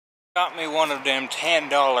Got me one of them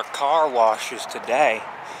 $10 car washes today.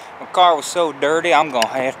 My car was so dirty, I'm gonna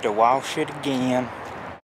have to wash it again.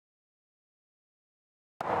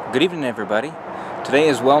 Good evening, everybody. Today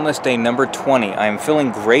is wellness day number 20. I am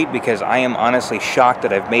feeling great because I am honestly shocked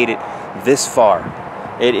that I've made it this far.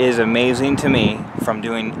 It is amazing to me from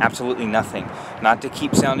doing absolutely nothing. Not to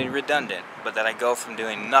keep sounding redundant, but that I go from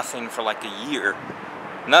doing nothing for like a year.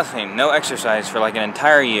 Nothing, no exercise for like an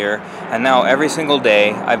entire year, and now every single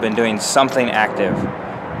day I've been doing something active.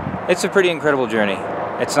 It's a pretty incredible journey.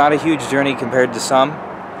 It's not a huge journey compared to some,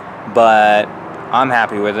 but I'm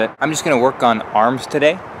happy with it. I'm just going to work on arms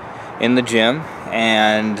today in the gym,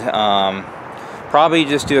 and probably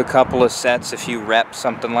just do a couple of sets, a few reps,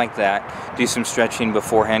 something like that. Do some stretching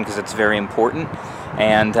beforehand because it's very important.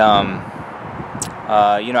 And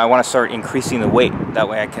you know, I want to start increasing the weight. That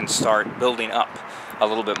way I can start building up a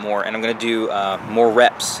little bit more, and I'm going to do more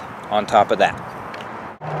reps on top of that.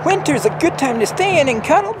 Winter's a good time to stay in and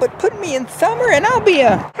cuddle, but put me in summer and I'll be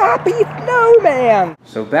a happy snowman.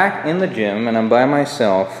 So back in the gym, and I'm by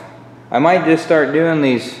myself, I might just start doing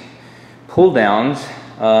these pull downs,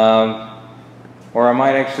 or I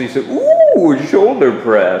might actually say, ooh, shoulder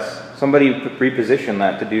press. Somebody reposition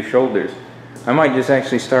that to do shoulders. I might just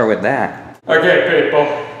actually start with that. Okay, people,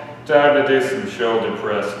 time to do some shoulder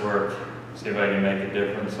press work. See if I can make a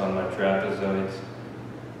difference on my trapezoids.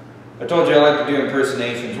 I told you I like to do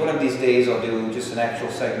impersonations. One of these days I'll do just an actual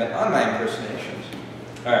segment on my impersonations.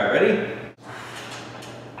 Alright, ready?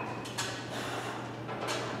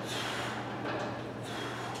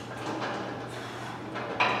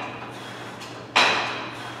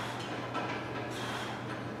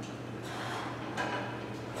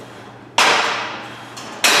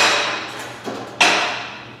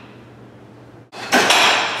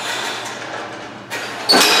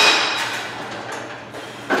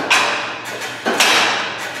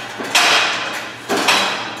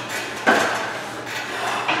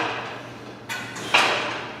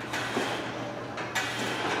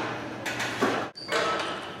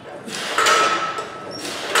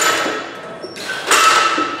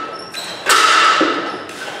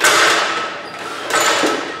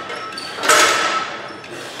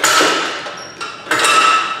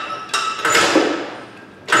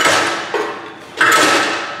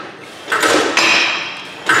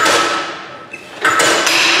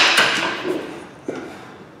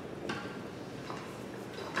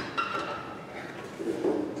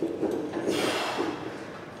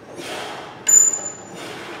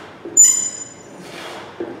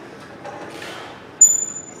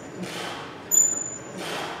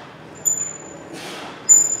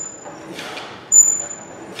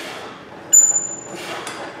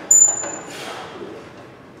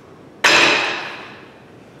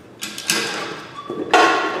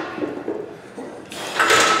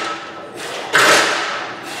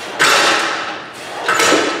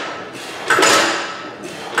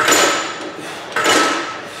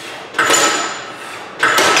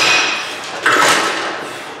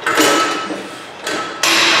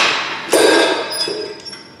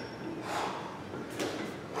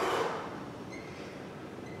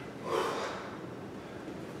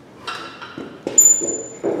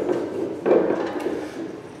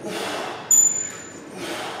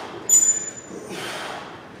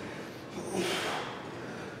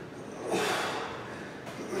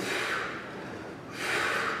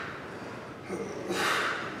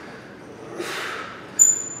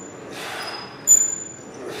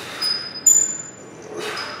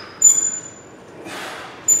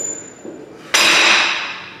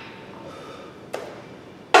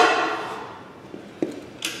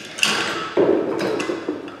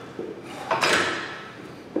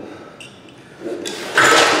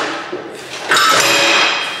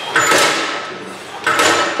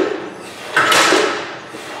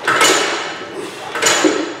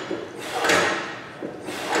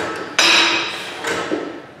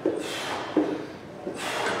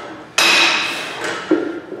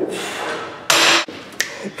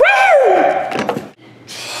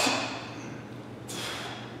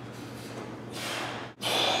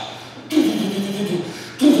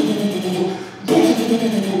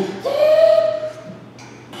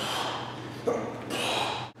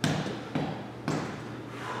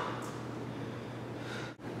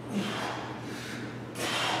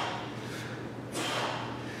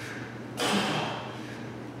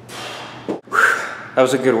 That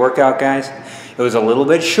was a good workout, guys. It was a little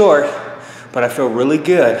bit short, but I feel really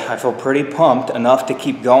good. I feel pretty pumped, enough to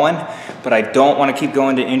keep going, but I don't want to keep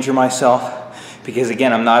going to injure myself because,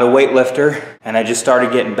 again, I'm not a weightlifter, and I just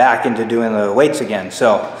started getting back into doing the weights again.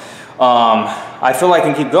 So I feel I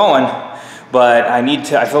can keep going, but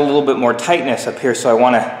I feel a little bit more tightness up here, so I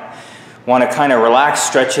want to kind of relax,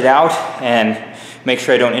 stretch it out, and make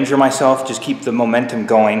sure I don't injure myself, just keep the momentum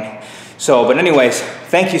going. So, but anyways,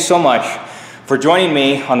 thank you so much for joining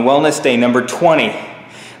me on Wellness Day number 20.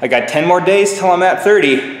 I got 10 more days till I'm at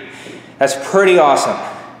 30. That's pretty awesome.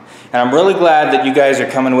 And I'm really glad that you guys are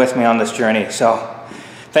coming with me on this journey. So,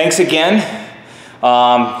 thanks again.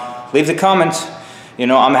 Leave the comments. You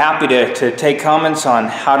know, I'm happy to take comments on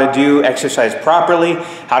how to do exercise properly,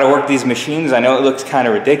 how to work these machines. I know it looks kind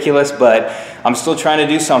of ridiculous, but I'm still trying to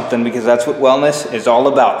do something because that's what wellness is all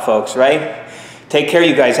about, folks, right? Take care,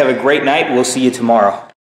 you guys. Have a great night. We'll see you tomorrow.